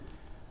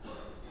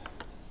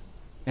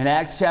In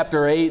Acts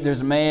chapter 8, there's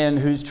a man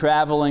who's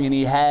traveling and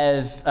he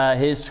has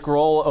his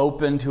scroll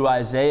open to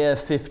Isaiah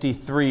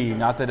 53.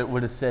 Not that it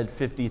would have said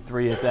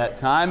 53 at that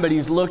time, but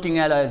he's looking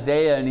at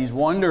Isaiah and he's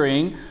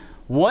wondering,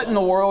 what in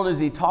the world is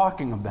he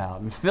talking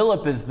about? And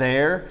Philip is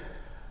there.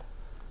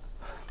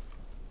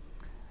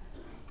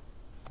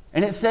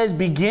 And it says,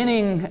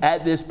 beginning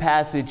at this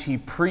passage, he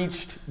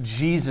preached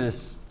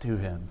Jesus to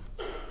him.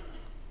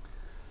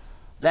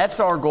 That's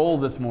our goal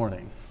this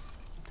morning.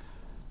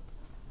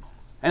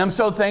 And I'm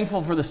so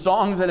thankful for the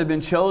songs that have been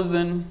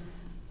chosen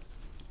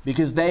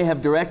because they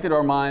have directed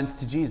our minds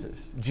to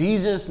Jesus.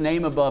 Jesus,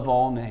 name above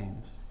all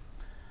names.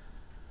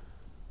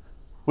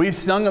 We've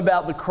sung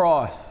about the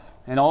cross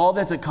and all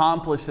that's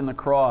accomplished in the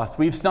cross.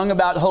 We've sung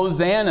about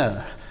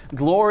Hosanna,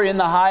 glory in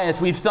the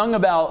highest. We've sung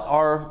about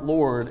our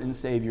Lord and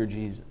Savior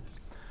Jesus.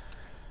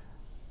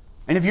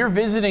 And if you're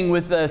visiting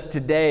with us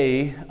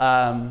today,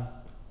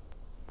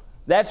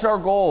 that's our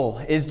goal,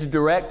 is to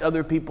direct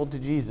other people to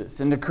Jesus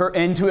and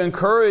to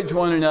encourage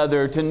one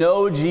another to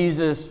know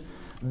Jesus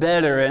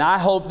better. And I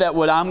hope that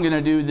what I'm going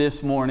to do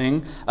this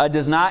morning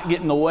does not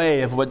get in the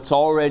way of what's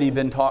already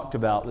been talked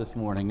about this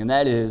morning, and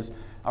that is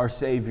our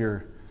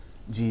Savior,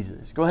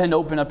 Jesus. Go ahead and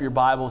open up your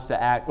Bibles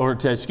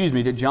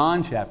to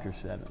John chapter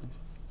 7.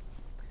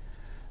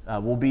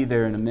 We'll be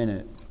there in a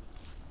minute.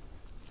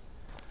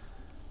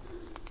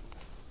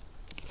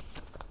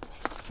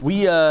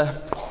 We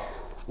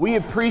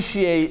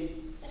appreciate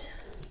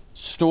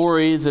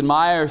stories,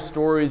 admire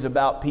stories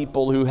about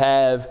people who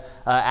have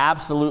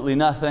absolutely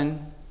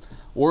nothing,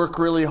 work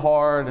really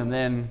hard, and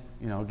then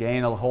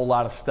gain a whole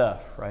lot of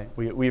stuff, right?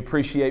 We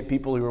appreciate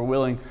people who are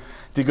willing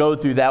to go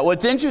through that.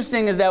 What's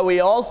interesting is that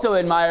we also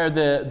admire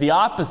the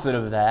opposite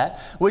of that,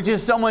 which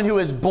is someone who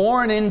is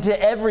born into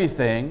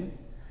everything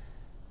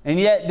and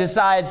yet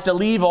decides to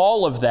leave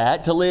all of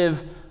that to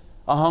live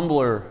a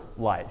humbler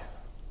life.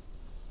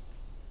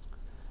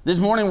 This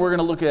morning we're going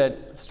to look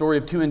at the story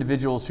of two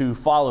individuals who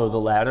follow the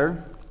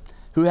latter,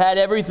 who had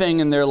everything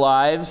in their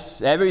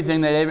lives,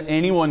 everything that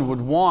anyone would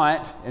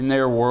want in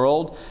their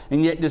world,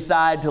 and yet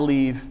decide to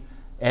leave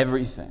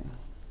everything.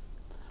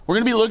 We're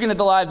going to be looking at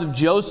the lives of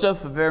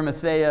Joseph of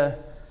Arimathea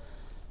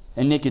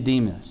and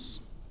Nicodemus.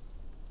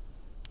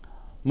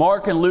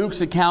 Mark and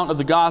Luke's account of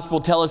the gospel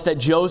tell us that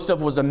Joseph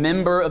was a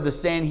member of the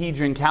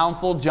Sanhedrin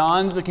Council.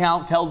 John's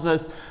account tells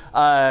us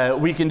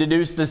we can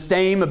deduce the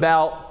same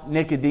about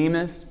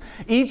Nicodemus.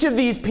 Each of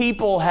these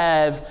people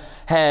have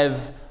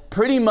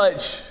pretty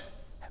much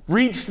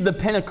reached the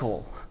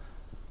pinnacle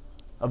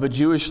of a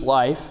Jewish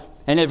life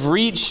and have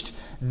reached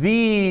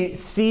the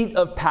seat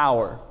of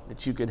power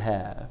that you could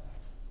have.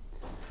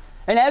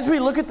 And as we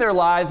look at their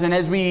lives and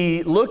as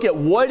we look at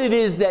what it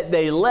is that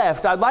they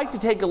left, I'd like to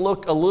take a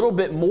look a little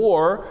bit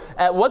more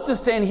at what the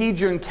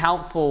Sanhedrin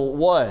Council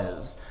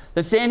was.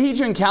 The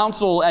Sanhedrin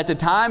Council at the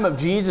time of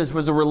Jesus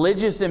was a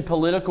religious and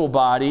political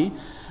body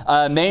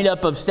made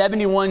up of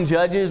 71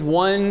 judges,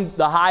 one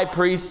the high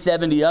priest,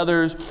 70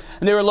 others.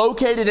 And they were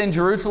located in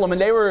Jerusalem,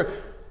 and they were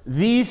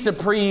the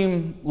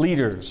supreme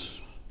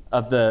leaders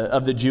of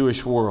the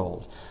Jewish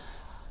world.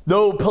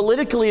 Though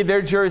politically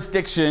their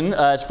jurisdiction,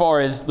 as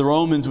far as the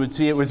Romans would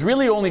see it, was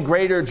really only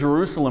Greater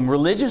Jerusalem.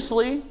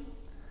 Religiously,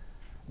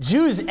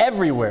 Jews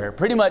everywhere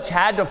pretty much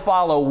had to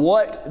follow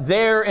what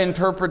their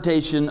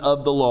interpretation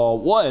of the law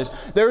was.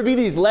 There would be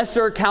these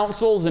lesser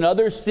councils in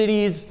other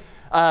cities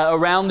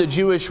around the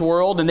Jewish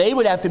world, and they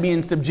would have to be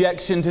in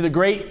subjection to the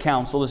Great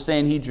Council, the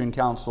Sanhedrin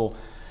Council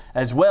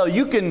as well.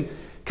 You can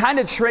kind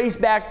of trace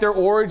back their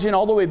origin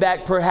all the way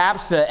back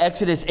perhaps to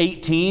Exodus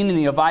 18 and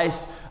the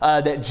advice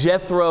that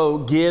Jethro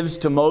gives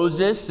to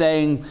Moses,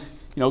 saying,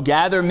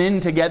 gather men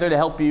together to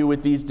help you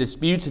with these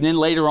disputes. And then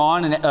later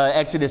on in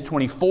Exodus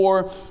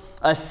 24,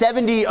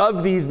 70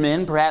 of these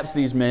men, perhaps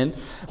these men,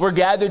 were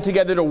gathered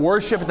together to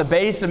worship at the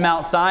base of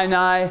Mount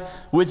Sinai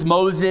with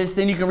Moses.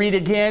 Then you can read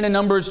again in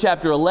Numbers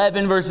chapter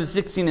 11, verses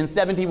 16 and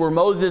 17, where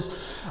Moses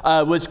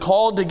was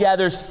called to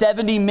gather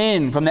 70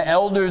 men from the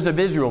elders of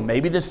Israel,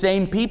 maybe the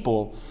same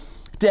people,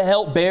 to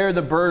help bear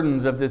the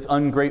burdens of this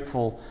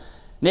ungrateful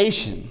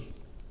nation.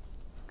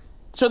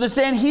 So the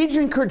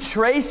Sanhedrin could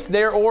trace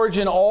their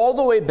origin all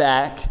the way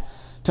back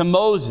to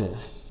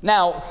Moses.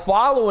 Now,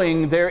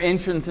 following their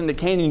entrance into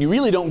Canaan, you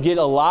really don't get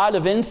a lot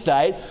of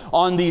insight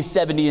on these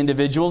 70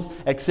 individuals,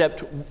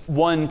 except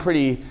one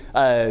pretty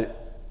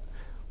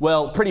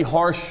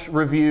harsh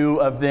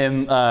review of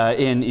them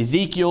in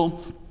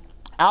Ezekiel.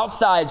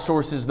 Outside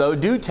sources, though,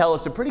 do tell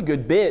us a pretty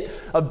good bit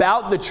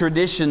about the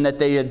tradition that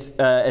they had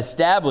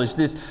established,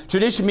 this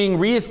tradition being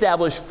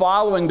reestablished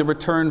following the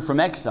return from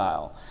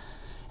exile.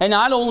 And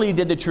not only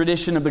did the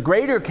tradition of the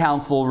Greater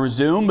Council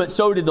resume, but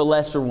so did the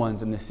lesser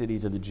ones in the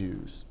cities of the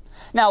Jews.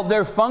 Now,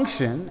 their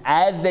function,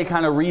 as they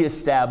kind of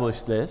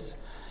reestablished this,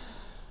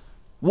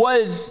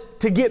 was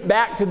to get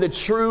back to the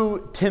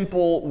true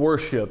temple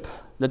worship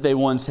that they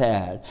once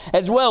had,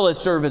 as well as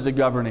serve as a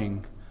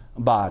governing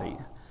body.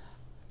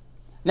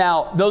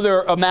 Now, though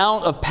their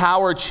amount of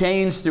power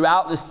changed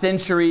throughout the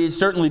centuries,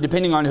 certainly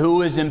depending on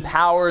who is in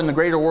power in the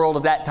greater world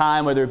of that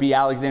time, whether it be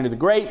Alexander the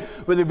Great,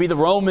 whether it be the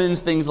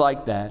Romans, things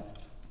like that,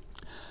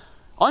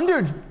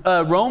 Under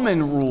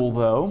Roman rule,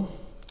 though,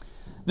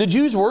 the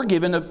Jews were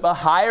given a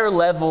higher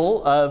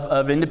level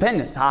of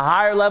independence, a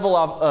higher level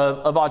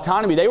of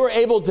autonomy. They were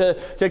able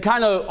to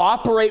kind of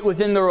operate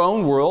within their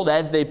own world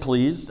as they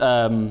pleased.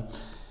 And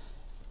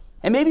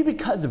maybe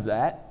because of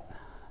that,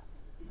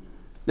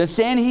 the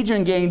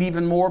Sanhedrin gained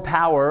even more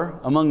power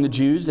among the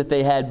Jews that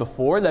they had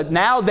before, that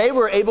now they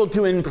were able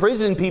to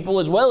imprison people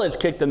as well as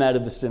kick them out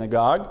of the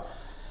synagogue.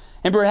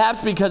 And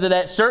perhaps because of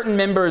that, certain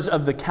members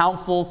of the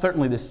council,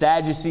 certainly the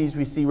Sadducees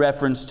we see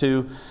reference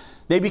to,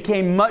 they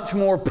became much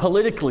more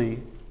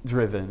politically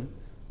driven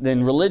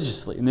than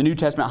religiously. And the New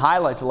Testament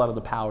highlights a lot of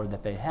the power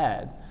that they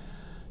had.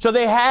 So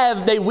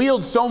they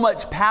wield so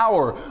much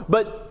power,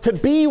 but to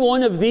be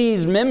one of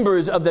these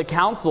members of the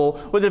council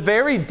was a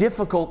very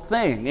difficult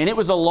thing, and it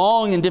was a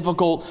long and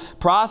difficult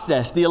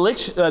process. The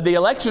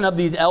election of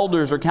these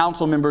elders or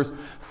council members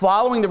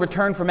following the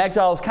return from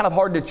exile is kind of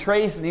hard to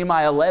trace.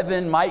 Nehemiah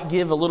 11 might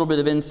give a little bit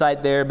of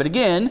insight there, but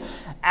again,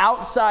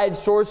 outside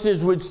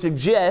sources would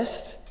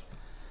suggest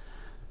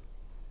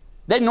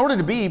that in order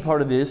to be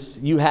part of this,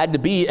 you had to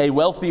be a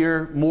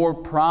wealthier, more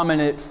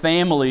prominent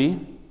family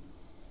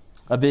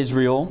of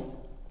Israel.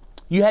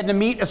 You had to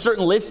meet a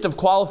certain list of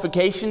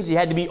qualifications. You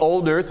had to be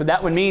older, so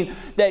that would mean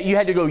that you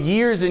had to go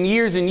years and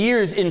years and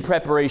years in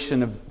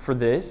preparation for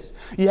this.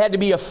 You had to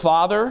be a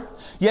father.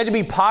 You had to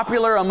be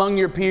popular among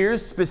your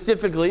peers,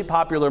 specifically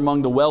popular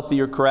among the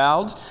wealthier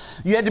crowds.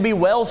 You had to be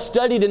well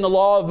studied in the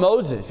law of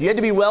Moses. You had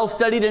to be well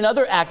studied in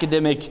other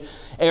academic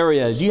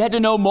areas. You had to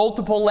know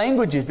multiple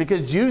languages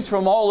because Jews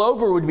from all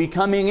over would be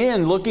coming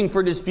in looking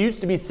for disputes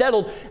to be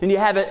settled, and you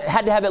had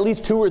to have at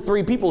least 2 or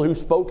 3 people who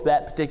spoke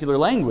that particular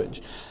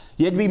language.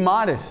 You had to be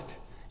modest.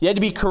 You had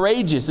to be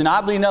courageous. And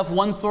oddly enough,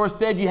 one source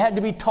said you had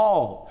to be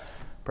tall,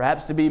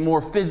 perhaps to be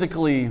more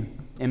physically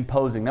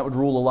imposing. That would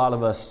rule a lot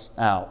of us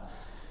out.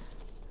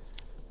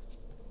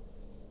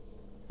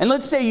 And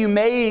let's say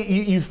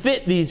you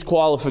fit these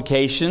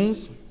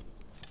qualifications.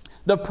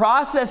 The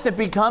process of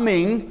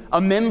becoming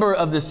a member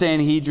of the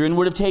Sanhedrin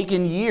would have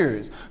taken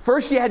years.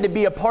 First, you had to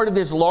be a part of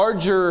this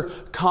larger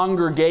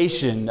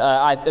congregation.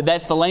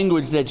 That's the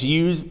language that's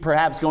used,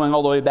 perhaps going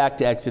all the way back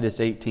to Exodus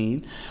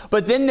 18.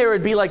 But then there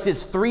would be like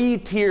this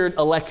 3-tiered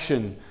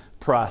election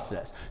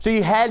process. So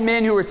you had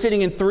men who were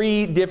sitting in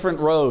 3 different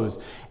rows,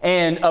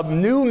 and a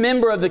new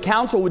member of the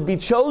council would be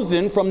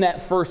chosen from that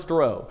first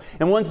row.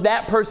 And once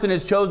that person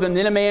is chosen,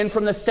 then a man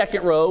from the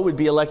second row would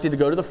be elected to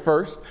go to the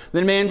first.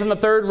 Then a man from the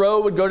third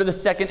row would go to the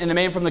second, and a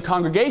man from the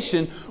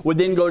congregation would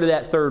then go to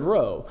that third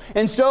row.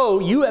 And so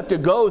you have to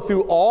go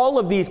through all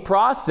of these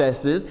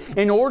processes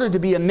in order to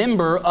be a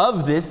member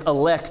of this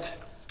elect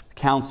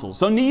council.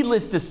 So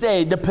needless to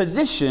say, the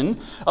position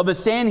of a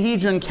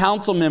Sanhedrin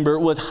council member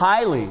was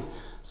highly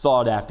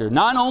sought after.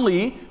 Not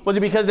only was it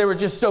because there were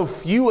just so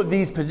few of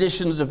these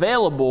positions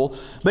available,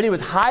 but it was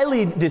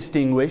highly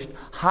distinguished,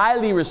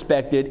 highly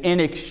respected,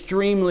 and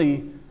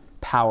extremely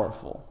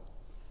powerful.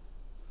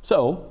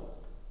 So,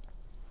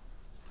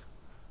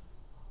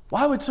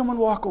 why would someone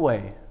walk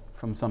away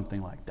from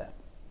something like that?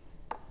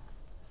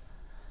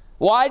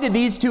 Why did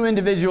these 2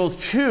 individuals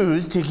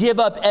choose to give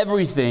up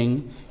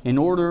everything in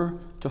order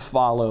to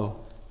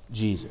follow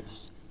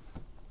Jesus?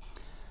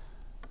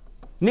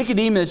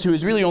 Nicodemus, who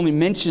is really only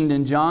mentioned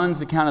in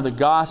John's account of the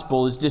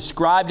gospel, is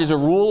described as a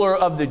ruler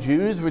of the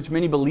Jews, which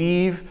many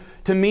believe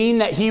to mean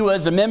that he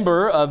was a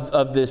member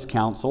of this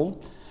council.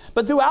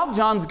 But throughout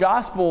John's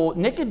gospel,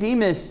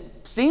 Nicodemus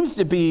seems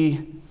to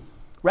be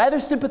rather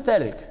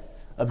sympathetic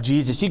of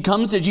Jesus. He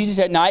comes to Jesus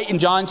at night in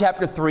John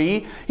chapter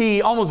 3.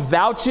 He almost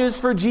vouches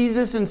for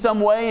Jesus in some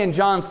way in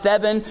John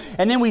 7.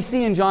 And then we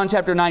see in John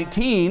chapter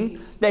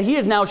 19 that he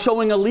is now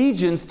showing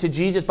allegiance to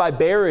Jesus by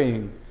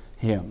burying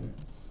him.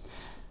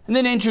 And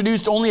then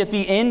introduced only at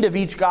the end of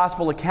each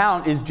gospel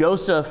account is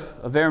Joseph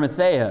of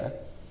Arimathea.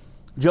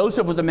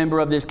 Joseph was a member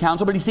of this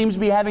council, but he seems to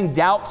be having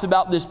doubts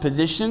about this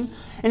position.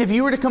 And if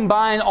you were to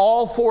combine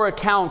all 4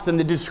 accounts and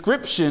the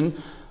description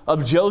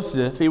of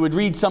Joseph, it would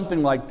read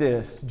something like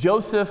this.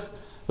 Joseph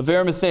of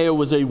Arimathea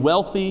was a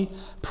wealthy,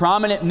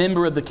 prominent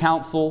member of the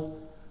council,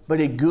 but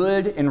a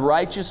good and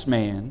righteous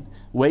man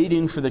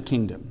waiting for the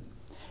kingdom.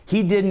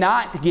 He did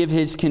not give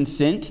his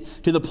consent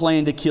to the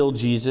plan to kill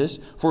Jesus,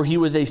 for he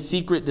was a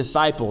secret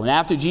disciple. And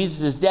after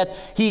Jesus'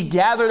 death, he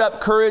gathered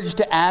up courage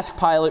to ask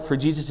Pilate for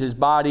Jesus'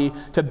 body,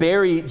 to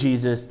bury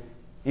Jesus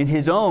in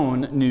his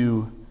own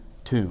new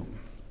tomb.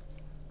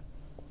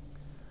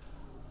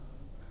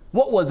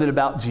 What was it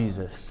about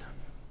Jesus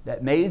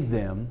that made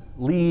them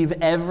leave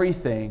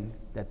everything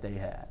that they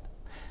had?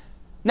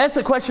 And that's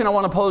the question I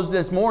want to pose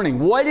this morning.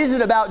 What is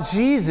it about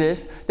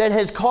Jesus that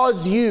has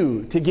caused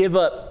you to give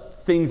up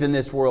things in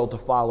this world to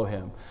follow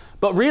him?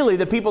 But really,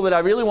 the people that I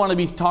really want to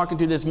be talking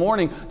to this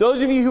morning,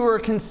 those of you who are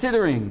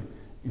considering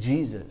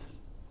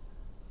Jesus.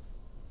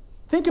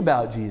 Think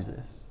about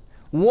Jesus.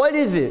 What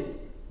is it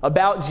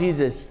about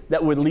Jesus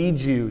that would lead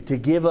you to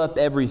give up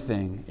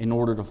everything in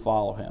order to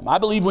follow him? I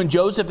believe when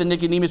Joseph and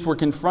Nicodemus were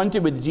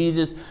confronted with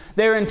Jesus,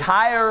 their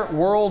entire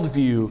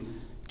worldview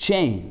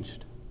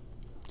changed.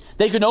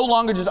 They could no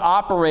longer just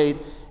operate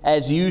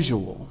as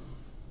usual.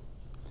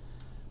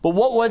 But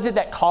what was it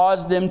that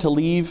caused them to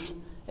leave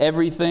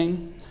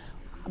everything?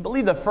 I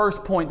believe the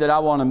first point that I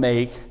want to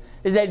make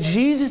is that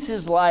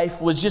Jesus'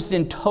 life was just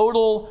in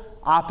total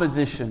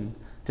opposition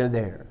to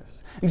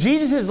theirs.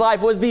 Jesus'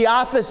 life was the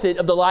opposite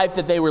of the life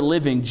that they were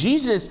living.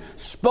 Jesus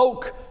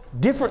spoke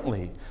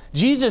differently.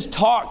 Jesus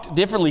talked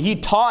differently. He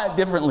taught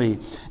differently.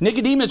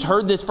 Nicodemus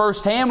heard this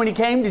firsthand when he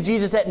came to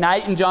Jesus at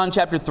night in John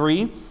chapter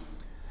 3.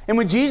 And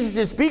when Jesus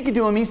is speaking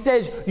to him, he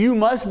says, "You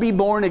must be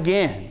born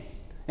again."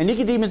 And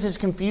Nicodemus is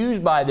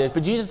confused by this,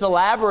 but Jesus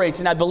elaborates,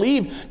 and I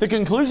believe the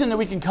conclusion that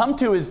we can come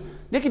to is,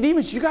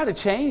 Nicodemus, you got to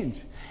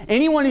change.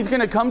 Anyone who's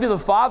going to come to the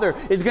Father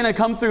is going to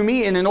come through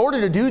me, and in order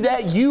to do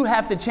that, you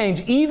have to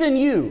change. Even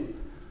you,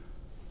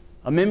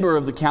 a member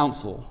of the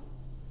council.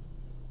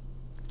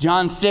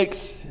 John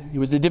 6, it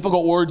was the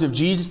difficult words of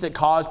Jesus that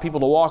caused people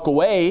to walk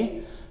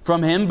away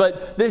from him,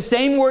 but the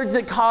same words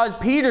that caused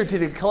Peter to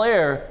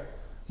declare,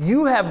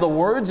 "You have the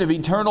words of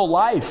eternal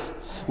life.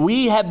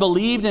 We have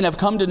believed and have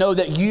come to know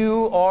that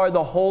you are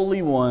the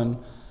Holy One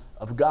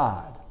of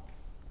God."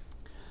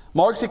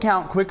 Mark's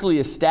account quickly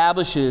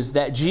establishes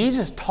that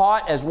Jesus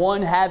taught as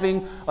one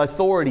having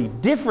authority,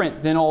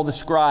 different than all the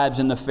scribes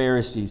and the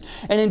Pharisees.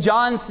 And in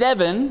John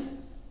 7,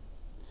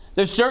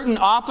 there's certain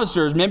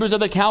officers, members of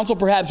the council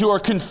perhaps, who are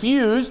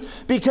confused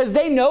because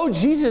they know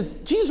Jesus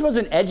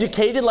wasn't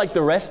educated like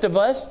the rest of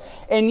us,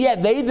 and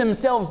yet they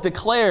themselves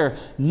declare,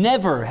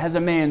 "Never has a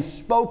man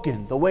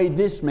spoken the way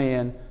this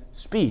man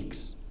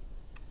speaks."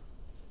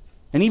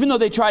 And even though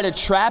they try to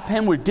trap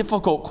him with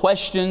difficult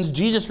questions,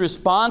 Jesus'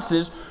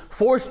 responses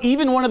force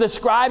even one of the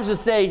scribes to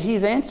say,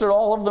 "He's answered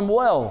all of them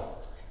well."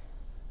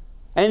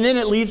 And then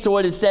it leads to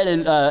what is said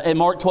in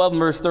Mark 12 and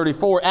verse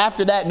 34.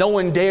 After that, no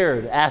one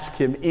dared ask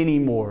him any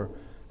more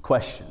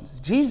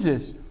questions.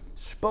 Jesus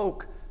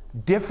spoke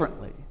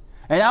differently.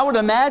 And I would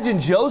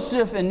imagine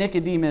Joseph and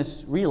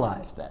Nicodemus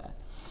realized that.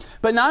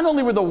 But not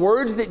only were the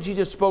words that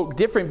Jesus spoke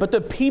different, but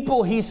the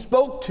people he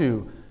spoke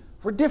to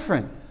were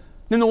different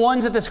than the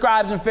ones that the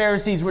scribes and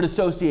Pharisees would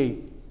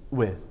associate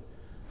with.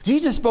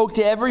 Jesus spoke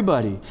to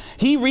everybody.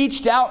 He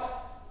reached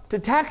out to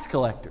tax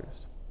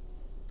collectors.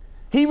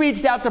 He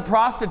reached out to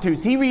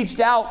prostitutes. He reached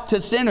out to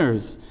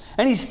sinners.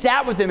 And he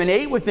sat with them and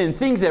ate with them,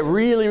 things that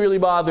really, really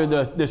bothered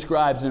the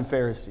scribes and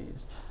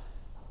Pharisees.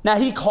 Now,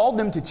 he called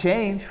them to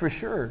change, for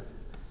sure.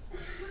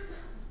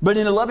 But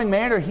in a loving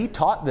manner, he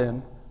taught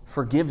them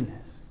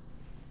forgiveness.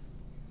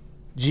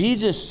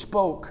 Jesus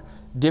spoke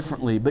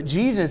differently, but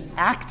Jesus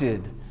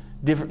acted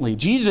differently.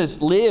 Jesus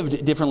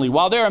lived differently.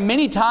 While there are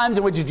many times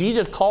in which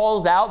Jesus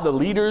calls out the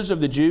leaders of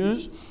the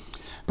Jews,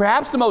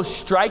 perhaps the most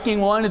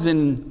striking one is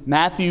in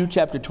Matthew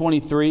chapter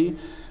 23,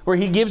 where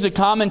he gives a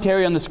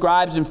commentary on the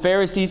scribes and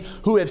Pharisees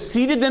who have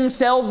seated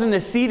themselves in the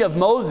seat of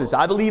Moses.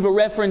 I believe a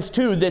reference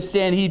to this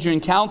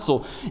Sanhedrin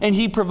council. And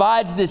he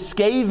provides this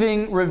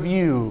scathing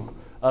review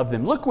of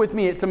them. Look with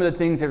me at some of the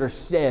things that are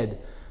said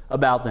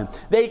about them.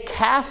 They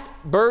cast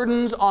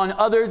burdens on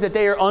others that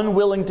they are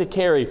unwilling to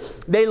carry.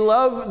 They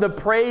love the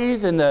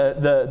praise and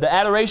the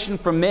adoration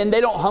from men. They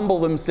don't humble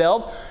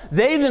themselves.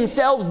 They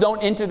themselves don't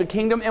enter the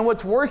kingdom. And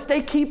what's worse,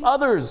 they keep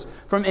others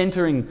from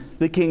entering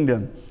the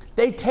kingdom.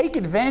 They take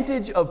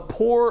advantage of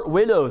poor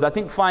widows, I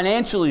think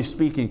financially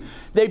speaking.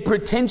 They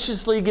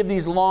pretentiously give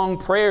these long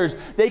prayers.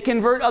 They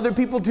convert other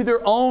people to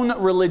their own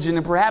religion.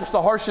 And perhaps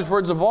the harshest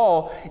words of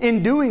all,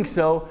 in doing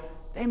so,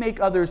 they make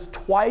others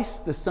twice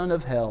the son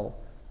of hell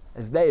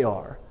as they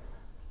are.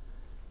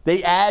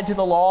 They add to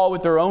the law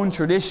with their own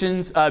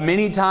traditions,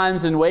 many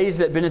times in ways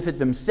that benefit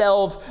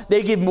themselves.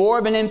 They give more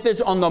of an emphasis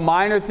on the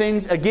minor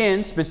things,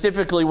 again,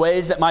 specifically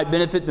ways that might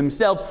benefit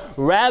themselves,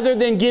 rather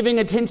than giving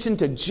attention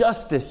to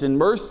justice and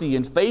mercy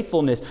and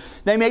faithfulness.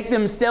 They make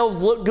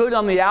themselves look good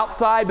on the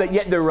outside, but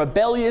yet they're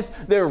rebellious,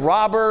 they're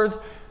robbers,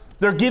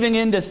 they're giving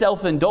in to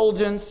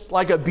self-indulgence.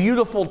 Like a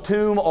beautiful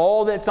tomb,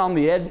 all that's on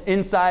the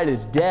inside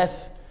is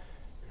death,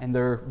 and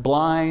they're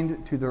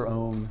blind to their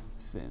own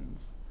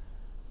sins.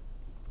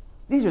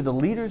 These are the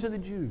leaders of the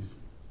Jews.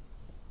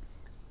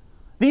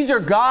 These are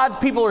God's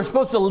people who are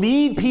supposed to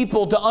lead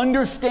people to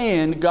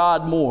understand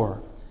God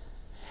more.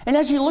 And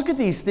as you look at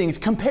these things,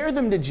 compare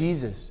them to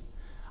Jesus.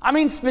 I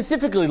mean,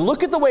 specifically,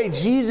 look at the way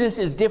Jesus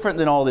is different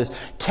than all this.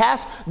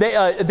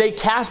 They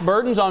cast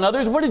burdens on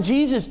others. What did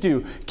Jesus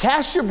do?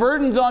 Cast your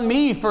burdens on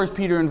me, 1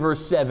 Peter 5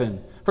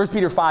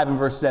 and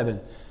verse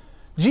 7.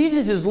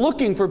 Jesus is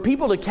looking for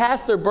people to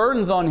cast their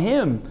burdens on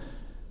him.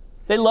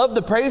 They love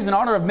the praise and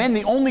honor of men.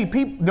 The only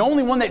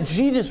one that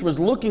Jesus was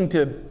looking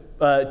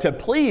to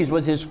please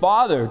was his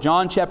Father.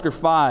 John chapter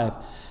 5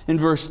 and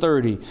verse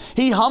 30.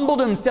 He humbled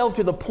himself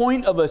to the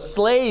point of a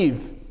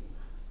slave.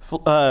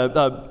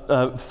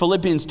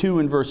 Philippians 2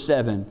 and verse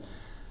 7.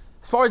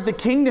 As far as the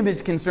kingdom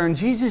is concerned,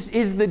 Jesus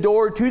is the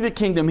door to the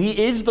kingdom. He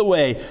is the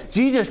way.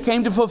 Jesus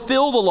came to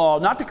fulfill the law,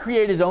 not to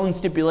create his own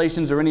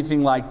stipulations or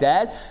anything like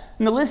that.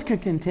 And the list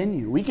could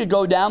continue. We could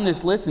go down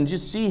this list and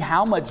just see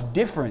how much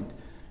different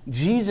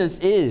Jesus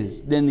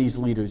is than these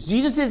leaders.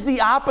 Jesus is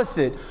the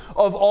opposite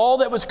of all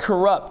that was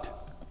corrupt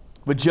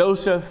with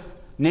Joseph,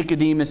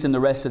 Nicodemus, and the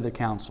rest of the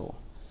council.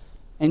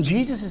 And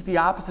Jesus is the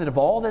opposite of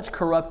all that's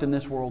corrupt in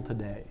this world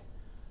today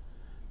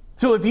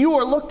So if you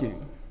are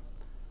looking,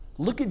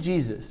 look at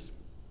Jesus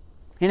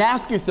and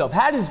ask yourself,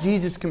 how does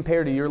Jesus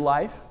compare to your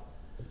life?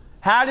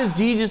 How does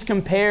Jesus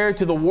compare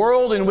to the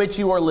world in which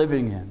you are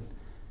living in?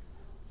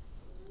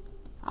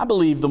 I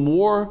believe the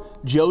more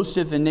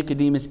Joseph and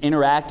Nicodemus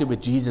interacted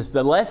with Jesus,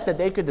 the less that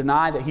they could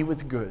deny that he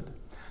was good,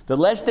 the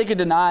less they could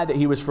deny that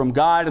he was from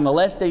God, and the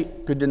less they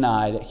could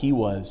deny that he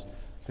was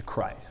the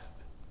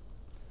Christ.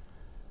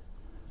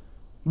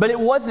 But it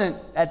wasn't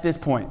at this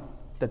point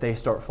that they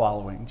start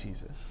following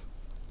Jesus.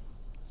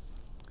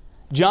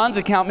 John's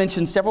account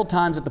mentions several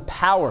times that the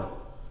power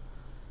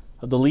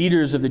of the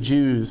leaders of the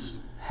Jews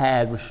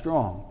was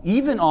strong,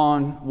 even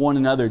on one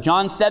another.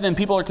 John 7,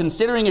 people are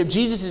considering if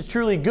Jesus is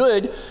truly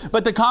good,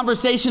 but the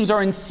conversations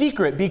are in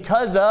secret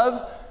because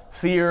of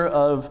fear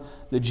of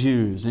the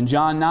Jews. In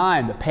John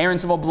 9, the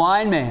parents of a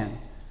blind man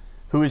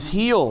who is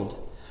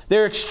healed,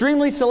 they're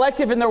extremely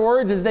selective in their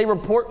words as they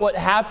report what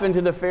happened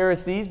to the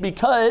Pharisees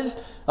because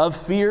of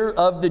fear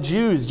of the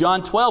Jews.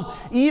 John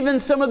 12, even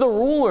some of the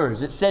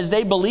rulers, it says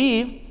they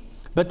believe,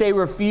 but they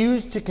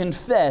refuse to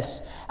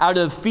confess out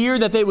of fear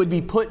that they would be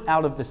put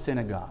out of the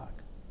synagogue.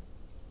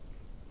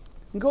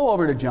 Go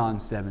over to John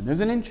 7.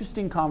 There's an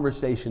interesting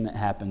conversation that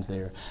happens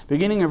there,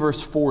 beginning in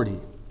verse 40.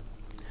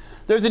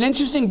 There's an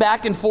interesting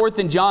back and forth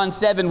in John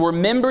 7 where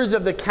members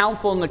of the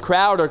council and the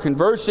crowd are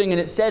conversing, and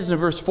it says in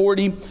verse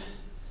 40,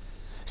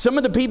 some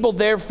of the people,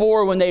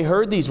 therefore, when they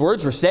heard these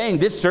words, were saying,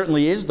 this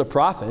certainly is the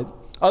prophet.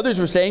 Others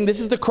were saying, this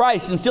is the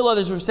Christ. And still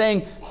others were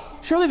saying,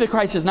 surely the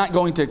Christ is not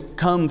going to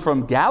come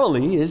from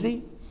Galilee, is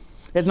he?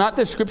 Has not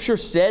the Scripture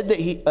said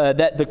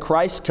that the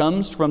Christ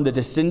comes from the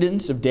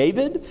descendants of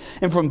David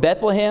and from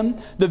Bethlehem,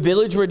 the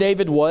village where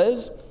David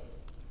was?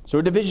 So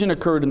a division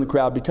occurred in the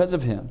crowd because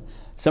of him.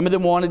 Some of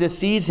them wanted to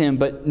seize him,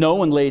 but no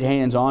one laid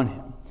hands on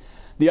him.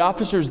 The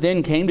officers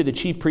then came to the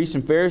chief priests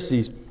and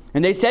Pharisees,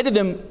 and they said to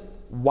them,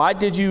 Why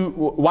did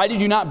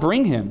you not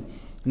bring him?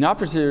 And the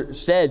officer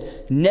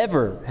said,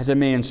 never has a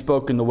man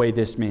spoken the way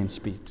this man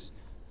speaks.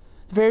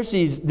 The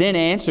Pharisees then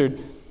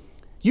answered,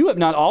 you have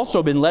not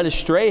also been led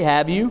astray,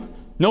 have you?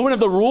 No one of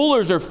the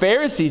rulers or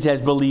Pharisees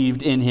has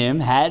believed in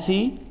him, has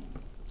he?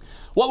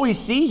 What we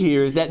see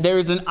here is that there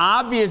is an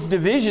obvious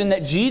division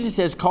that Jesus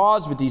has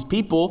caused with these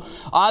people,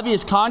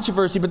 obvious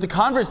controversy, but the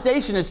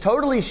conversation is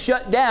totally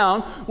shut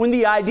down when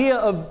the idea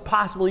of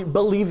possibly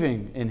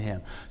believing in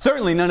him.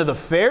 Certainly none of the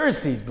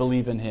Pharisees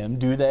believe in him,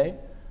 do they?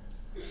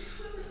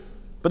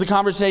 But the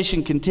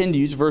conversation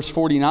continues, verse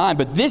 49,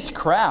 but this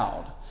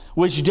crowd,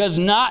 which does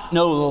not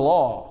know the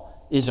law,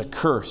 is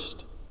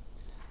accursed.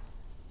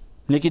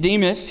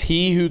 Nicodemus,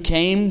 he who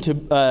came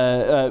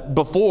to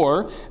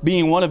before,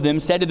 being one of them,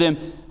 said to them,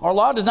 our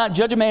law does not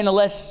judge a man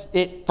unless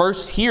it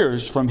first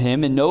hears from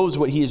him and knows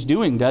what he is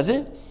doing, does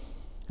it?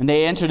 And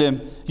they answered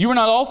him, you are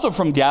not also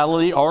from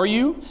Galilee, are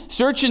you?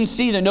 Search and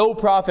see that no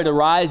prophet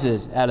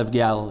arises out of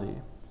Galilee.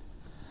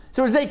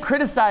 So as they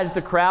criticized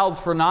the crowds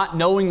for not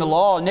knowing the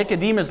law,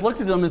 Nicodemus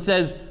looks at them and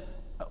says,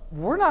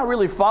 we're not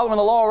really following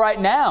the law right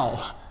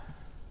now.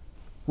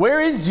 Where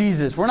is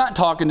Jesus? We're not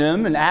talking to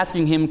him and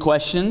asking him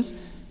questions.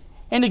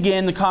 And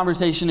again, the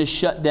conversation is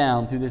shut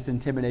down through this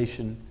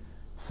intimidation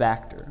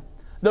factor.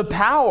 The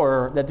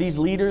power that these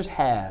leaders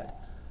had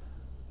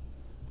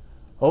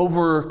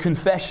over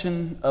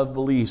confession of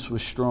beliefs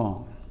was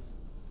strong.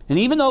 And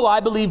even though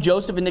I believe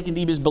Joseph and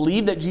Nicodemus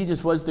believed that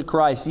Jesus was the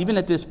Christ, even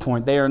at this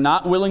point, they are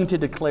not willing to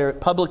declare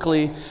it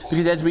publicly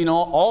because as we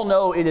all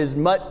know, it's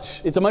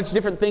a much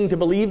different thing to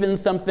believe in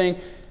something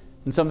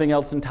and something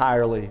else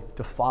entirely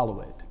to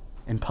follow it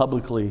and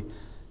publicly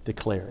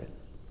declare it.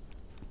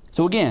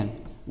 So again,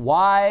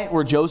 why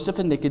were Joseph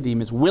and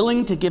Nicodemus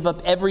willing to give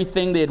up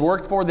everything they had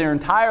worked for their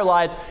entire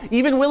lives,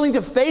 even willing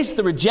to face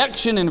the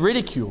rejection and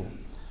ridicule?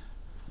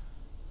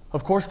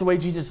 Of course, the way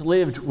Jesus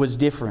lived was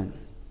different.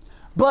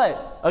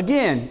 But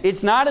again,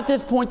 it's not at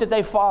this point that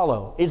they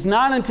follow. It's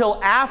not until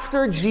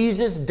after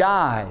Jesus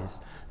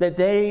dies that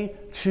they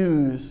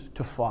choose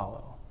to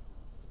follow.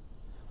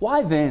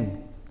 Why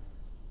then?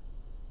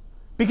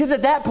 Because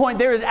at that point,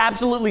 there is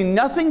absolutely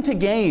nothing to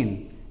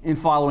gain in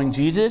following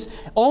Jesus,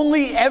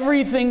 only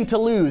everything to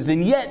lose,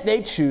 and yet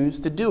they choose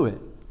to do it.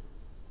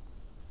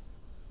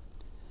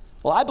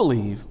 Well, I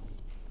believe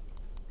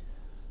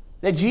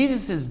that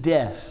Jesus'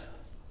 death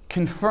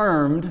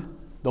confirmed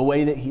the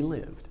way that he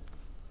lived.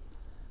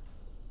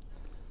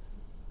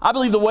 I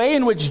believe the way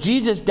in which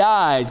Jesus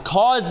died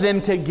caused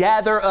them to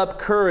gather up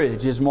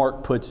courage, as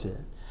Mark puts it,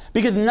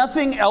 because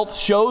nothing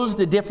else shows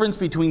the difference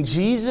between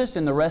Jesus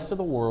and the rest of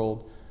the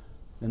world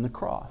than the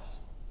cross.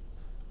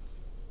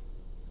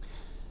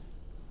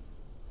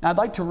 Now, I'd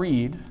like to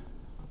read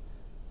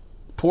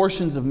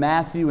portions of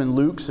Matthew and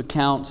Luke's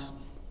accounts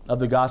of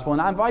the gospel,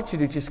 and I invite you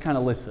to just kind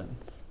of listen.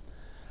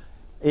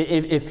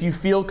 If you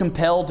feel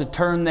compelled to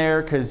turn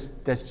there, because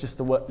this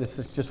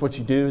is just what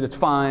you do, that's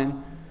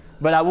fine.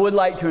 But I would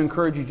like to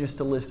encourage you just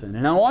to listen.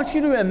 And I want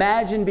you to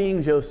imagine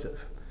being Joseph.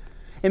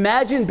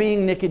 Imagine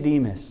being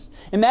Nicodemus.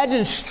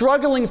 Imagine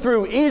struggling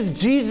through, is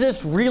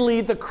Jesus really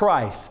the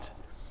Christ?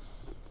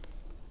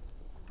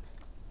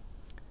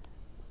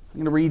 I'm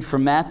going to read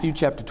from Matthew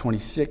chapter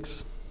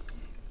 26.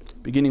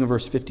 beginning of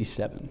verse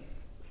 57.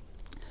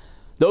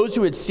 Those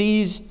who had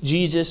seized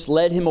Jesus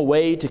led him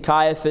away to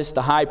Caiaphas,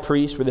 the high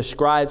priest, where the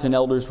scribes and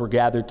elders were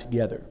gathered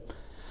together.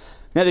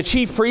 Now the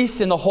chief priests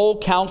and the whole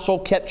council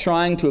kept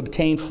trying to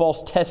obtain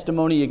false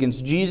testimony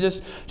against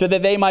Jesus so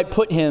that they might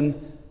put him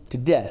to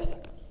death.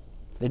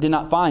 They did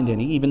not find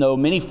any, even though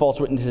many false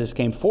witnesses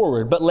came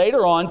forward. But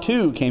later on,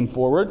 two came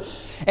forward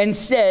and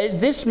said,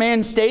 "This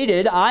man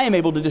stated, 'I am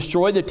able to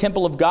destroy the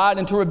temple of God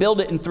and to rebuild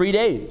it in 3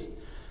 days.'"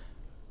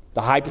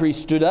 The high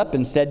priest stood up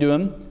and said to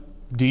him,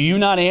 "Do you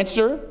not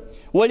answer?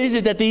 What is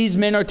it that these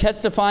men are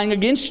testifying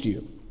against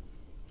you?"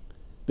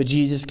 But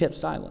Jesus kept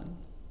silent.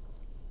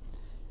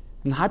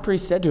 And the high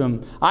priest said to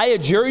him, "I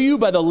adjure you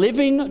by the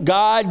living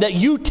God that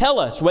you tell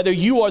us whether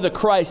you are the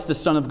Christ, the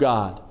Son of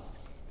God."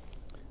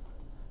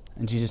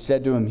 And Jesus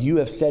said to him, "You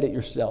have said it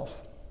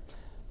yourself.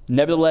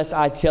 Nevertheless,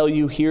 I tell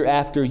you,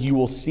 hereafter you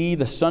will see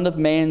the Son of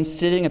Man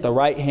sitting at the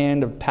right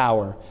hand of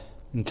power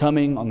and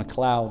coming on the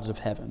clouds of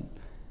heaven."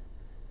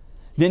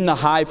 Then the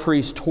high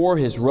priest tore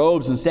his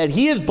robes and said,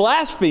 "He has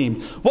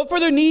blasphemed. What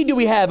further need do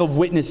we have of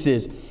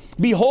witnesses?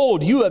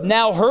 Behold, you have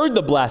now heard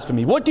the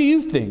blasphemy. What do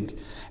you think?"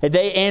 And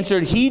they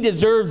answered, "He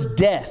deserves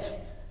death."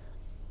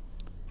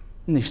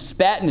 And they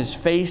spat in his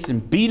face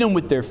and beat him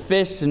with their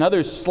fists, and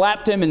others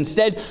slapped him and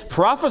said,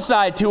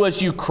 "Prophesy to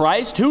us, you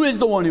Christ. Who is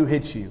the one who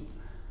hit you?"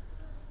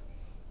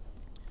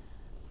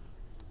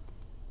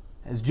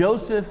 As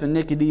Joseph and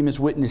Nicodemus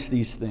witnessed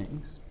these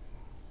things,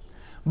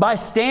 by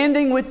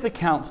standing with the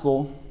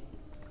council,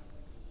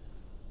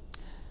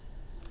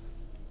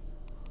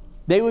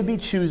 they would be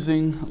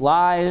choosing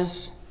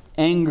lies,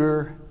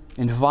 anger,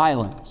 and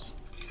violence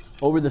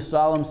over the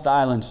solemn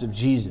silence of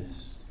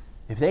Jesus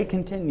if they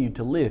continued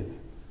to live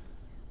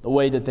the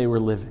way that they were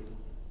living.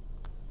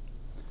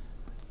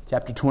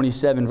 Chapter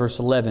 27, verse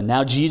 11.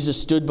 Now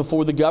Jesus stood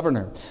before the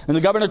governor, and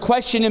the governor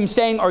questioned him,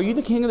 saying, "Are you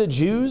the king of the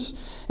Jews?"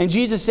 And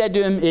Jesus said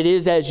to him, "It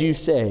is as you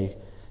say."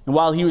 And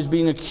while he was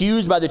being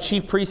accused by the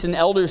chief priests and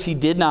elders, he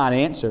did not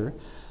answer.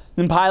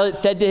 Then Pilate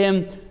said to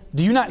him,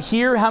 "Do you not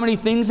hear how many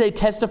things they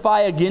testify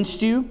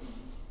against you?"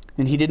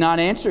 And he did not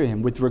answer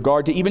him with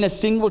regard to even a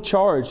single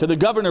charge. So the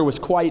governor was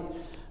quite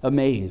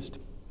amazed.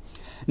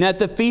 Now at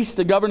the feast,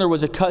 the governor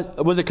was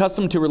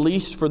accustomed to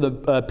release for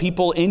the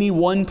people any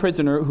one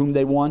prisoner whom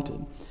they wanted.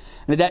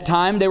 And at that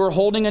time, they were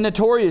holding a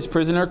notorious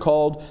prisoner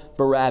called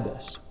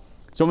Barabbas.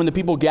 So when the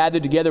people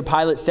gathered together,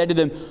 Pilate said to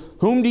them,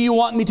 "Whom do you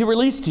want me to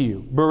release to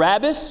you,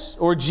 Barabbas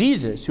or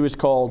Jesus, who is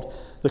called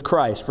the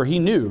Christ?" For he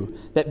knew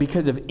that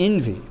because of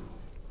envy,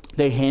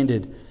 they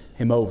handed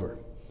him over.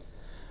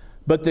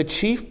 But the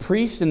chief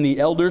priests and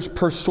the elders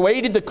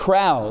persuaded the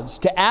crowds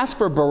to ask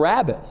for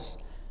Barabbas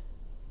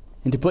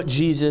and to put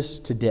Jesus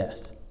to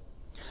death.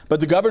 But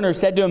the governor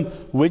said to him,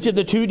 "Which of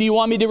the two do you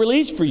want me to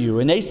release for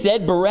you?" And they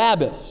said,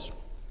 "Barabbas."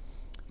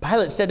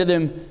 Pilate said to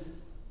them,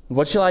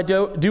 "What shall I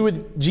do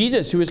with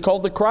Jesus, who is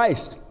called the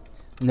Christ?"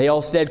 And they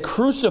all said,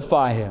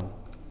 "Crucify him."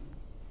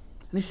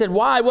 And he said,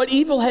 "Why? What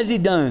evil has he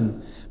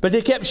done?" But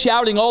they kept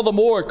shouting all the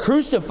more,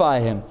 "Crucify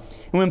him."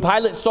 And when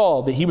Pilate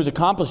saw that he was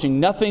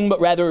accomplishing nothing,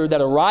 but rather that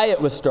a riot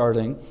was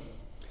starting,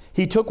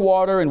 he took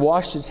water and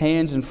washed his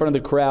hands in front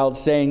of the crowd,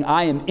 saying,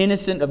 "I am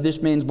innocent of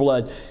this man's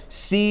blood.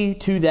 See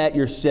to that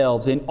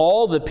yourselves." And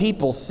all the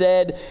people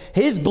said,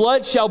 "His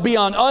blood shall be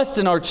on us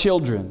and our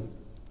children."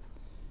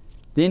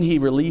 Then he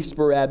released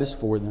Barabbas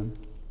for them.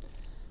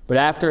 But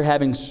after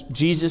having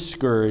Jesus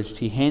scourged,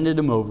 he handed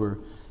him over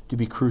to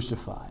be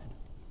crucified.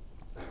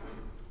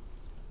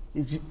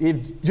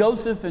 If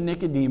Joseph and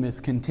Nicodemus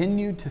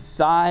continued to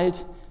side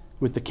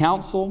with the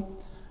council,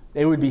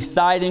 they would be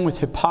siding with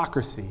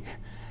hypocrisy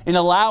in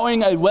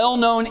allowing a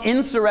well-known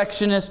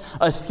insurrectionist,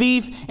 a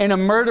thief, and a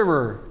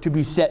murderer to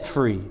be set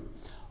free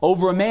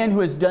over a man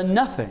who has done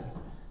nothing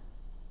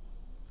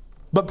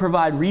but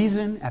provide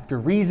reason after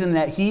reason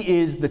that he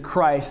is the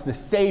Christ, the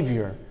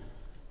Savior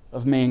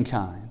of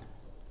mankind.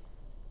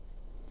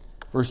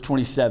 Verse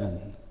 27.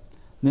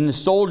 Then the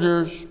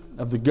soldiers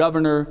of the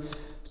governor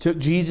took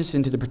Jesus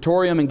into the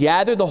praetorium and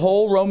gathered the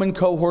whole Roman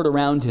cohort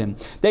around him.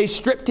 They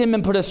stripped him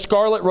and put a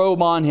scarlet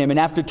robe on him. And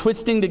after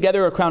twisting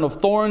together a crown of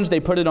thorns, they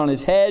put it on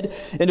his head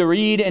and a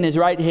reed in his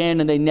right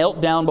hand. And they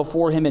knelt down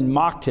before him and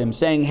mocked him,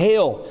 saying,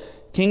 "Hail,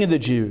 King of the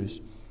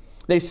Jews."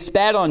 They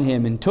spat on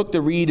him and took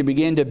the reed and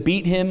began to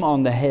beat him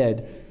on the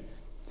head.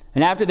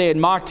 And after they had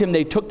mocked him,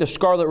 they took the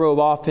scarlet robe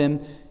off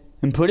him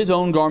and put his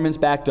own garments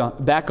back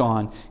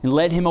on and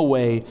led him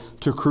away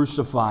to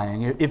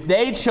crucifying. If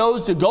they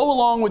chose to go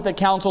along with the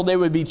council, they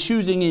would be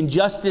choosing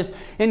injustice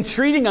and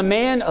treating a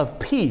man of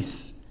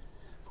peace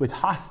with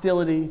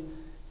hostility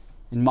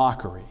and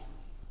mockery.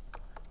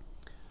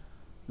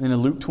 Then in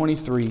Luke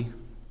 23,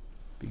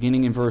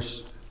 beginning in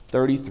verse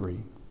 33.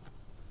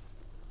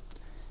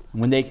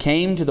 And when they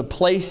came to the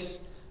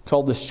place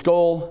called the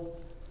Skull,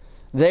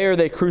 there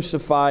they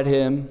crucified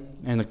him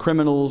and the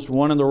criminals,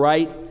 one on the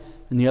right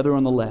and the other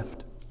on the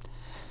left.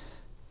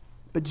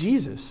 But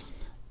Jesus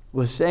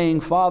was saying,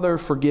 "Father,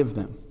 forgive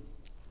them,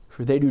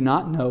 for they do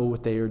not know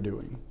what they are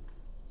doing."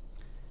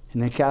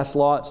 And they cast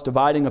lots,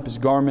 dividing up his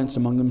garments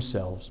among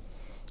themselves.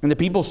 And the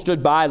people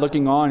stood by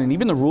looking on, and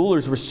even the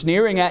rulers were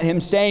sneering at him,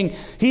 saying,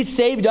 "He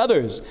saved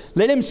others.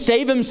 Let him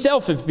save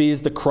himself if he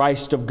is the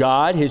Christ of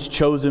God, his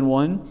chosen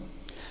one."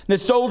 The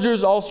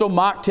soldiers also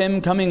mocked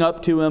him, coming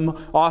up to him,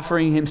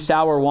 offering him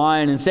sour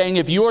wine, and saying,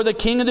 "If you are the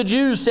king of the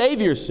Jews,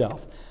 save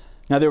yourself."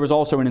 Now there was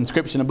also an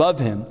inscription above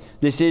him,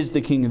 "This is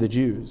the King of the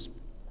Jews."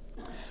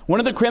 One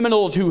of the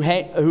criminals who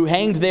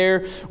hanged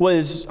there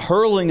was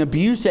hurling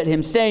abuse at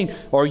him, saying,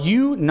 "Are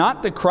you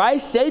not the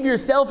Christ? Save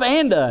yourself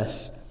and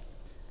us."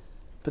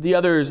 But the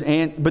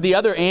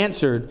other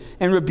answered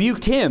and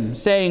rebuked him,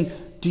 saying,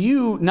 "Do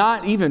you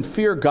not even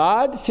fear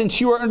God,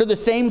 since you are under the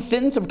same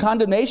sentence of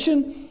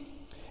condemnation?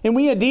 And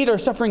we indeed are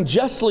suffering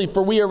justly,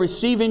 for we are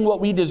receiving what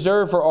we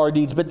deserve for our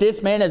deeds. But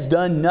this man has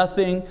done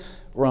nothing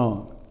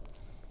wrong."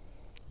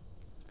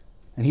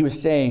 And he was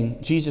saying,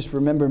 "Jesus,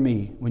 remember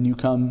me when you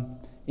come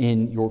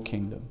in your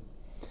kingdom."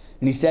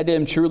 And he said to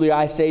him, "Truly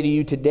I say to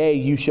you, today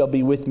you shall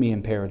be with me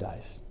in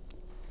paradise."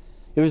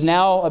 It was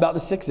now about the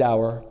 6th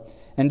hour,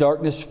 and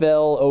darkness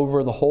fell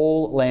over the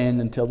whole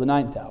land until the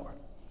 9th hour,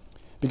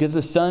 because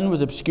the sun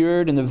was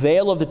obscured, and the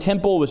veil of the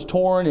temple was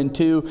torn in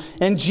two.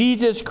 And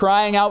Jesus,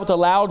 crying out with a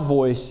loud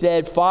voice,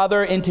 said,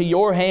 "Father, into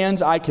your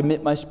hands I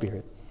commit my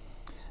spirit."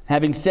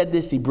 Having said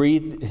this, he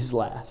breathed his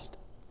last.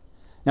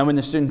 Now when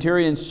the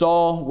centurion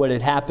saw what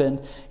had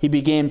happened, he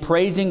began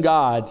praising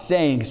God,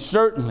 saying,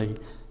 "Certainly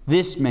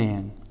this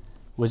man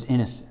was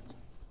innocent."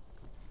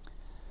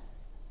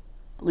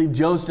 I believe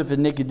Joseph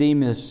and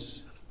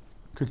Nicodemus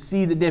could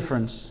see the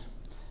difference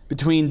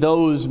between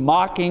those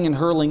mocking and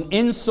hurling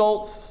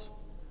insults,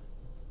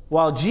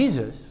 while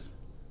Jesus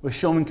was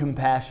showing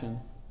compassion,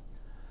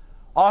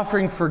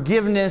 offering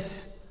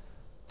forgiveness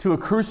to a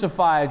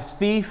crucified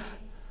thief,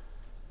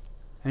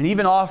 and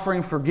even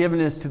offering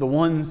forgiveness to the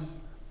ones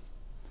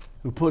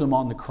who put him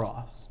on the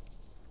cross.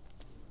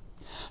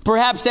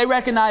 Perhaps they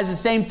recognize the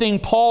same thing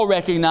Paul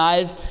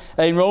recognized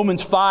in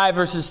Romans 5,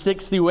 verses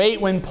 6 through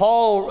 8, when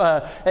Paul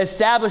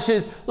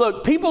establishes,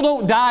 look, people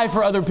don't die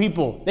for other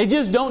people. They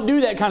just don't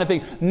do that kind of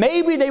thing.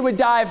 Maybe they would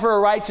die for a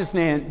righteous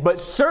man, but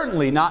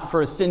certainly not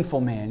for a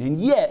sinful man.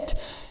 And yet,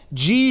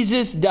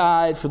 Jesus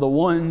died for the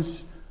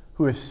ones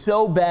who have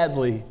so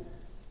badly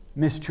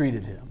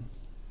mistreated him.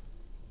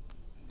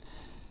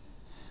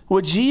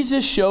 What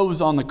Jesus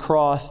shows on the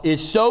cross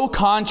is so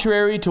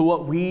contrary to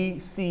what we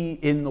see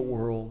in the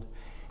world.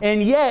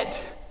 And yet,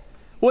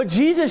 what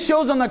Jesus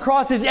shows on the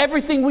cross is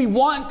everything we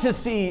want to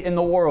see in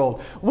the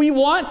world. We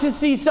want to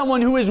see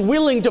someone who is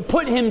willing to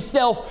put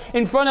himself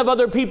in front of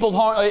other people's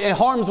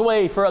harm's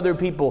way for other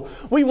people.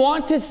 We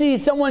want to see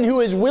someone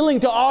who is willing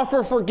to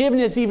offer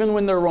forgiveness even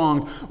when they're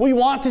wrong. We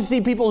want to see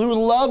people who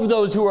love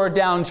those who are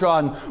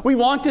downtrodden. We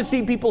want to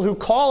see people who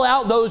call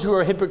out those who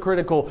are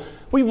hypocritical.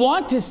 We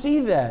want to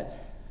see that.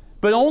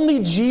 But only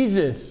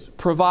Jesus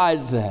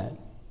provides that.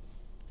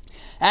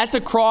 At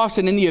the cross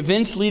and in the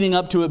events leading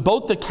up to it,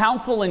 both the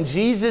council and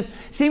Jesus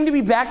seem to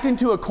be backed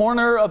into a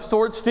corner of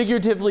sorts,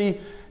 figuratively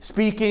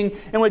speaking.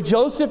 And what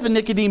Joseph and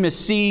Nicodemus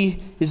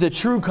see is the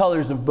true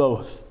colors of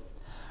both.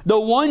 Though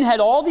one had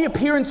all the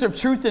appearance of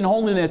truth and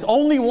holiness,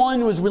 only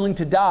one was willing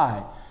to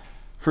die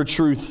for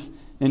truth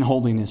and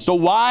holiness. So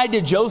why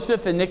did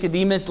Joseph and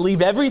Nicodemus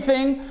leave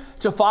everything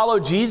to follow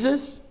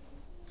Jesus?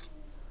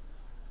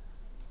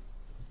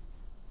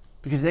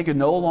 Because they could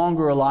no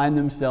longer align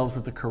themselves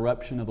with the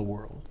corruption of the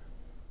world.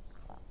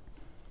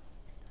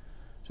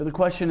 So the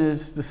question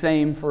is the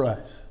same for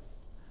us.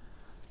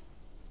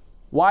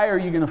 Why are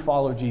you going to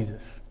follow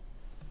Jesus?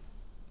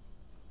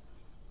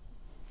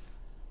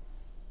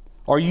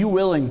 Are you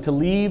willing to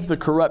leave the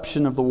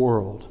corruption of the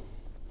world?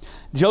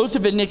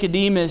 Joseph and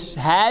Nicodemus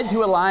had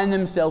to align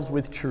themselves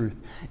with truth,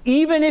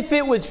 even if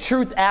it was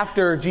truth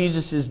after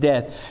Jesus'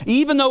 death.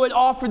 Even though it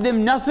offered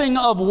them nothing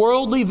of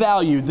worldly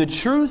value, the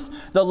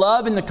truth, the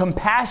love, and the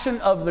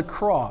compassion of the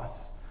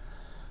cross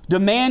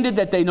demanded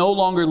that they no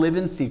longer live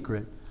in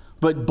secret,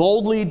 but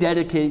boldly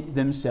dedicate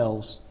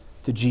themselves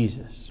to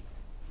Jesus.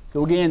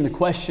 So again, the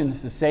question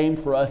is the same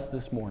for us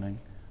this morning.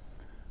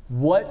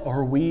 What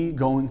are we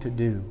going to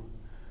do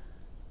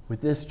with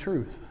this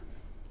truth?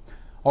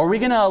 Are we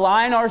going to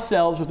align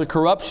ourselves with the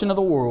corruption of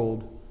the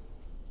world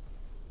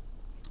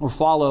or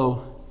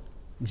follow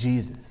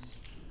Jesus?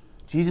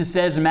 Jesus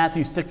says in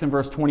Matthew 6 and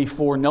verse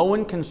 24, "No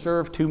one can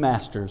serve two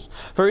masters,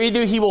 for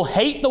either he will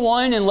hate the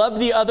one and love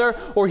the other,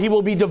 or he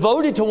will be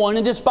devoted to one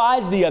and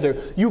despise the other.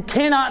 You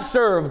cannot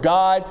serve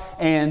God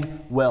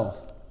and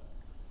wealth."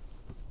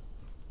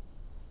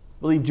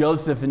 I believe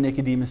Joseph and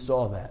Nicodemus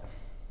saw that.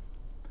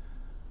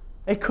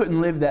 They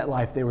couldn't live that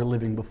life they were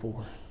living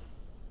before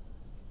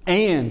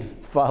and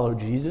follow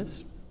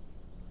Jesus.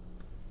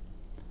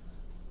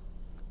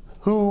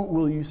 Who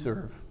will you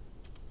serve?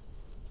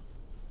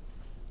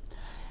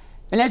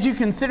 And as you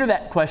consider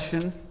that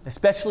question,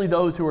 especially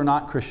those who are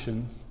not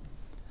Christians,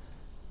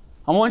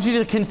 I want you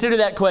to consider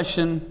that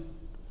question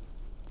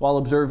while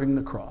observing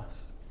the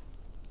cross,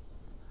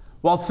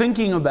 while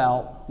thinking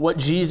about what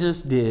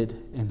Jesus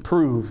did and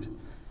proved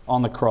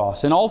on the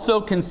cross. And also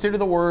consider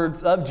the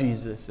words of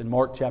Jesus in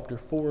Mark chapter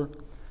 4,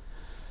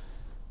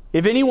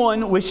 If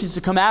anyone wishes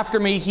to come after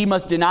me, he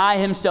must deny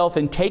himself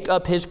and take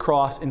up his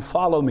cross and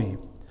follow me.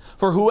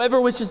 For whoever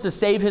wishes to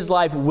save his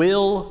life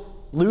will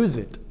lose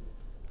it.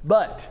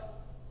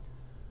 But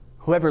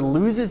whoever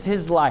loses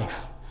his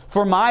life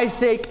for my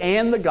sake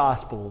and the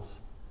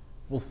gospel's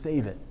will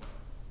save it.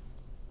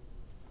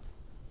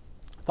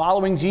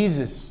 Following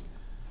Jesus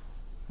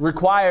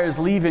requires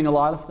leaving a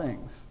lot of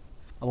things.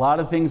 A lot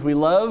of things we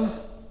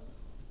love.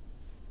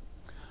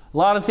 A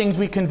lot of things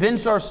we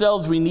convince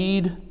ourselves we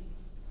need.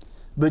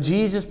 But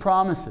Jesus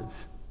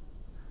promises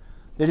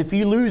that if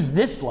you lose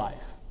this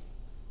life,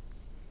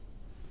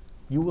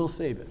 you will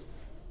save it.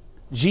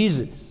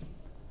 Jesus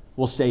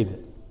will save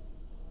it.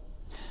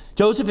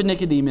 Joseph and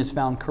Nicodemus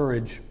found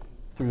courage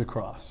through the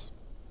cross.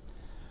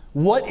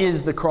 What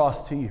is the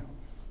cross to you?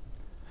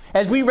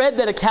 As we read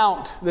that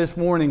account this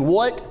morning,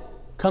 what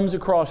comes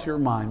across your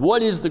mind?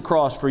 What is the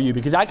cross for you?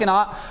 Because I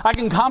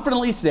can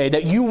confidently say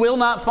that you will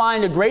not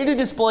find a greater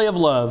display of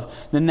love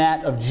than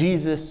that of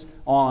Jesus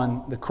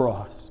on the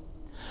cross.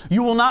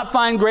 You will not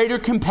find greater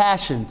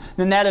compassion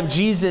than that of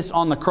Jesus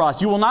on the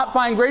cross. You will not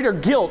find greater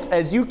guilt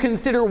as you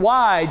consider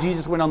why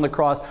Jesus went on the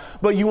cross,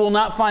 but you will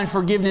not find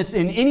forgiveness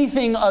in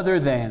anything other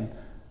than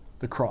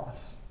the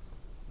cross.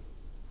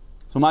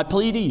 So my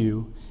plea to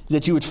you is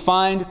that you would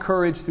find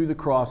courage through the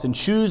cross and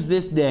choose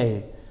this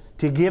day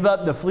to give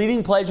up the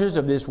fleeting pleasures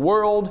of this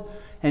world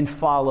and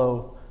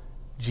follow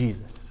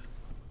Jesus.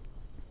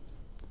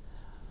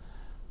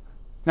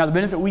 Now, the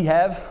benefit we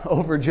have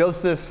over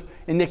Joseph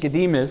and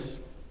Nicodemus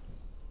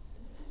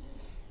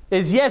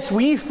is, yes,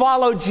 we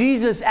follow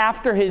Jesus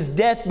after his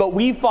death, but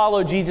we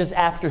follow Jesus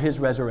after his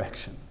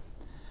resurrection.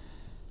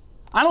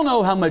 I don't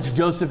know how much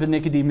Joseph and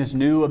Nicodemus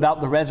knew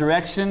about the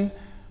resurrection.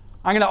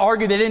 I'm going to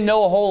argue they didn't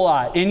know a whole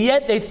lot, and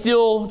yet they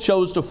still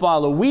chose to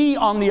follow. We,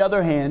 on the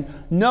other hand,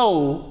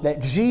 know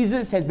that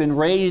Jesus has been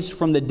raised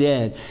from the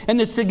dead. And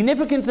the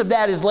significance of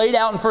that is laid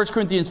out in 1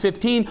 Corinthians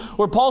 15,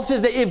 where Paul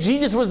says that if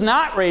Jesus was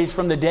not raised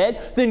from the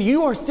dead, then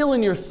you are still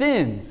in your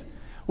sins,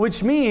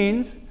 which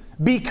means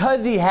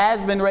because he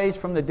has been raised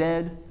from the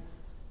dead,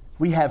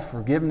 we have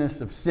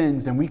forgiveness of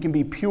sins and we can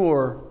be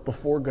pure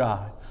before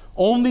God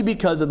only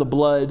because of the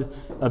blood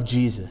of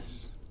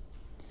Jesus.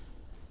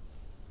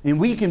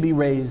 And we can be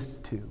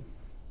raised too.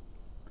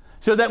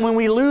 So that when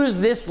we lose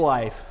this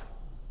life,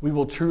 we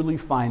will truly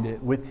find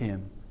it with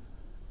him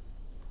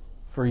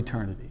for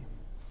eternity.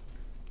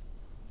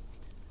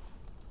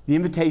 The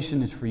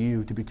invitation is for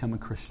you to become a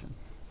Christian.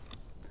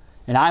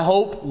 And I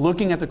hope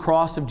looking at the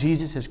cross of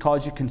Jesus has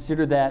caused you to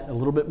consider that a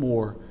little bit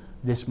more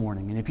this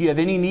morning. And if you have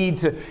any need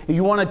to, if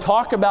you want to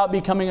talk about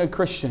becoming a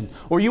Christian,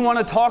 or you want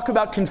to talk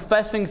about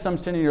confessing some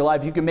sin in your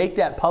life, you can make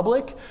that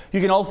public.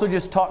 You can also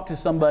just talk to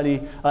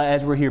somebody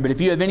as we're here. But if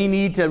you have any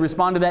need to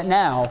respond to that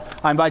now,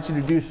 I invite you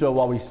to do so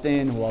while we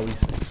stand and while we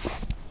sing.